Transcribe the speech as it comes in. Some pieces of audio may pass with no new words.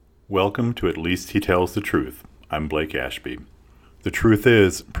Welcome to At Least He Tells the Truth. I'm Blake Ashby. The truth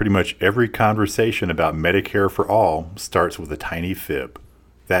is, pretty much every conversation about Medicare for All starts with a tiny fib.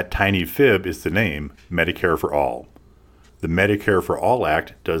 That tiny fib is the name Medicare for All. The Medicare for All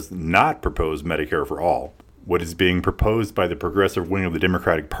Act does not propose Medicare for all. What is being proposed by the progressive wing of the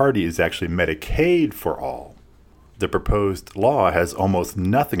Democratic Party is actually Medicaid for all. The proposed law has almost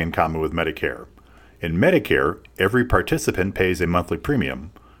nothing in common with Medicare. In Medicare, every participant pays a monthly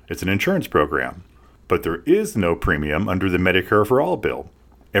premium. It's an insurance program. But there is no premium under the Medicare for All bill.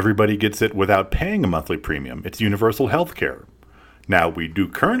 Everybody gets it without paying a monthly premium. It's universal health care. Now, we do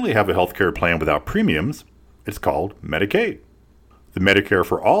currently have a health care plan without premiums. It's called Medicaid. The Medicare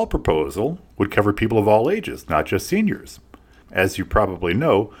for All proposal would cover people of all ages, not just seniors. As you probably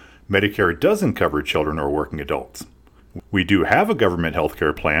know, Medicare doesn't cover children or working adults. We do have a government health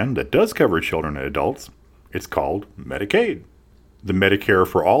care plan that does cover children and adults. It's called Medicaid. The Medicare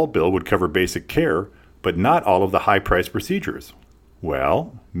for All bill would cover basic care, but not all of the high-priced procedures.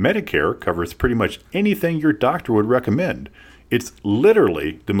 Well, Medicare covers pretty much anything your doctor would recommend. It's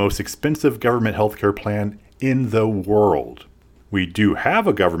literally the most expensive government healthcare plan in the world. We do have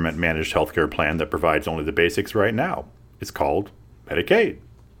a government-managed healthcare plan that provides only the basics right now. It's called Medicaid.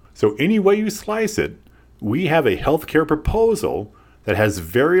 So any way you slice it, we have a healthcare proposal that has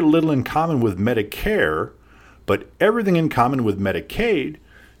very little in common with Medicare, but everything in common with Medicaid,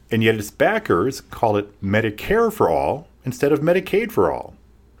 and yet its backers call it Medicare for All instead of Medicaid for All.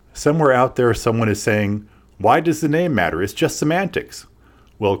 Somewhere out there, someone is saying, why does the name matter? It's just semantics.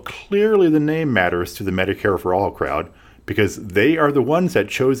 Well, clearly the name matters to the Medicare for All crowd because they are the ones that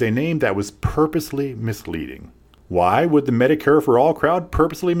chose a name that was purposely misleading. Why would the Medicare for All crowd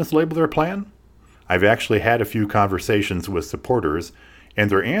purposely mislabel their plan? I've actually had a few conversations with supporters, and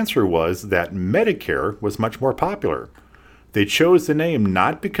their answer was that Medicare was much more popular. They chose the name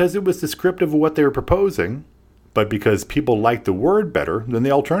not because it was descriptive of what they were proposing, but because people liked the word better than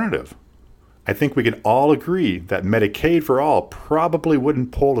the alternative. I think we can all agree that Medicaid for All probably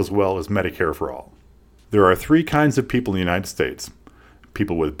wouldn't poll as well as Medicare for All. There are three kinds of people in the United States: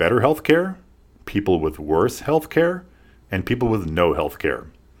 people with better health care, people with worse health care, and people with no health care.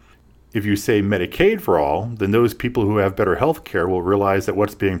 If you say Medicaid for All, then those people who have better health care will realize that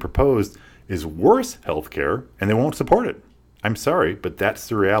what's being proposed is worse health care, and they won't support it. I'm sorry, but that's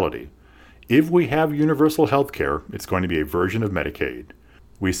the reality. If we have universal health care, it's going to be a version of Medicaid.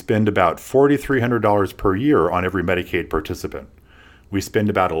 We spend about $4,300 per year on every Medicaid participant. We spend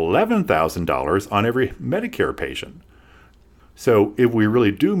about $11,000 on every Medicare patient. So if we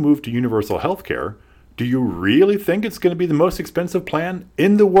really do move to universal health care, do you really think it's going to be the most expensive plan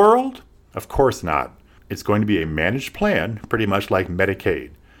in the world? Of course not. It's going to be a managed plan, pretty much like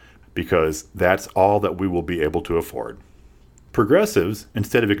Medicaid, because that's all that we will be able to afford. Progressives,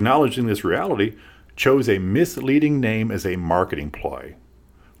 instead of acknowledging this reality, chose a misleading name as a marketing ploy.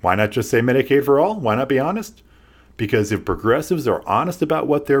 Why not just say Medicaid for All? Why not be honest? Because if progressives are honest about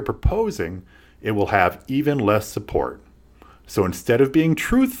what they're proposing, it will have even less support. So instead of being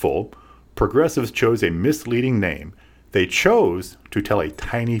truthful, progressives chose a misleading name. They chose to tell a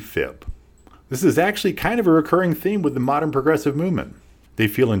tiny fib. This is actually kind of a recurring theme with the modern progressive movement. They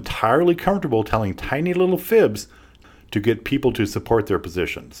feel entirely comfortable telling tiny little fibs to get people to support their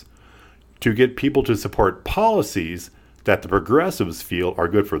positions, to get people to support policies that the progressives feel are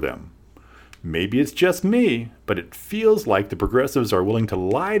good for them. Maybe it's just me, but it feels like the progressives are willing to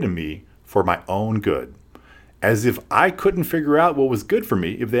lie to me for my own good, as if I couldn't figure out what was good for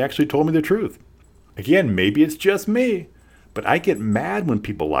me if they actually told me the truth. Again, maybe it's just me, but I get mad when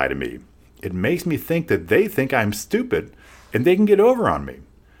people lie to me. It makes me think that they think I'm stupid and they can get over on me,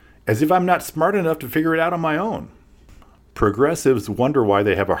 as if I'm not smart enough to figure it out on my own. Progressives wonder why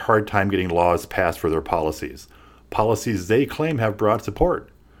they have a hard time getting laws passed for their policies they claim have broad support.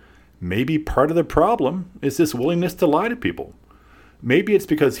 Maybe part of the problem is this willingness to lie to people. Maybe it's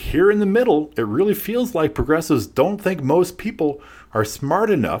because here in the middle, it really feels like progressives don't think most people are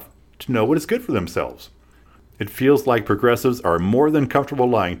smart enough to know what is good for themselves. It feels like progressives are more than comfortable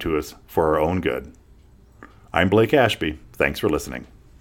lying to us for our own good. I'm Blake Ashby. Thanks for listening.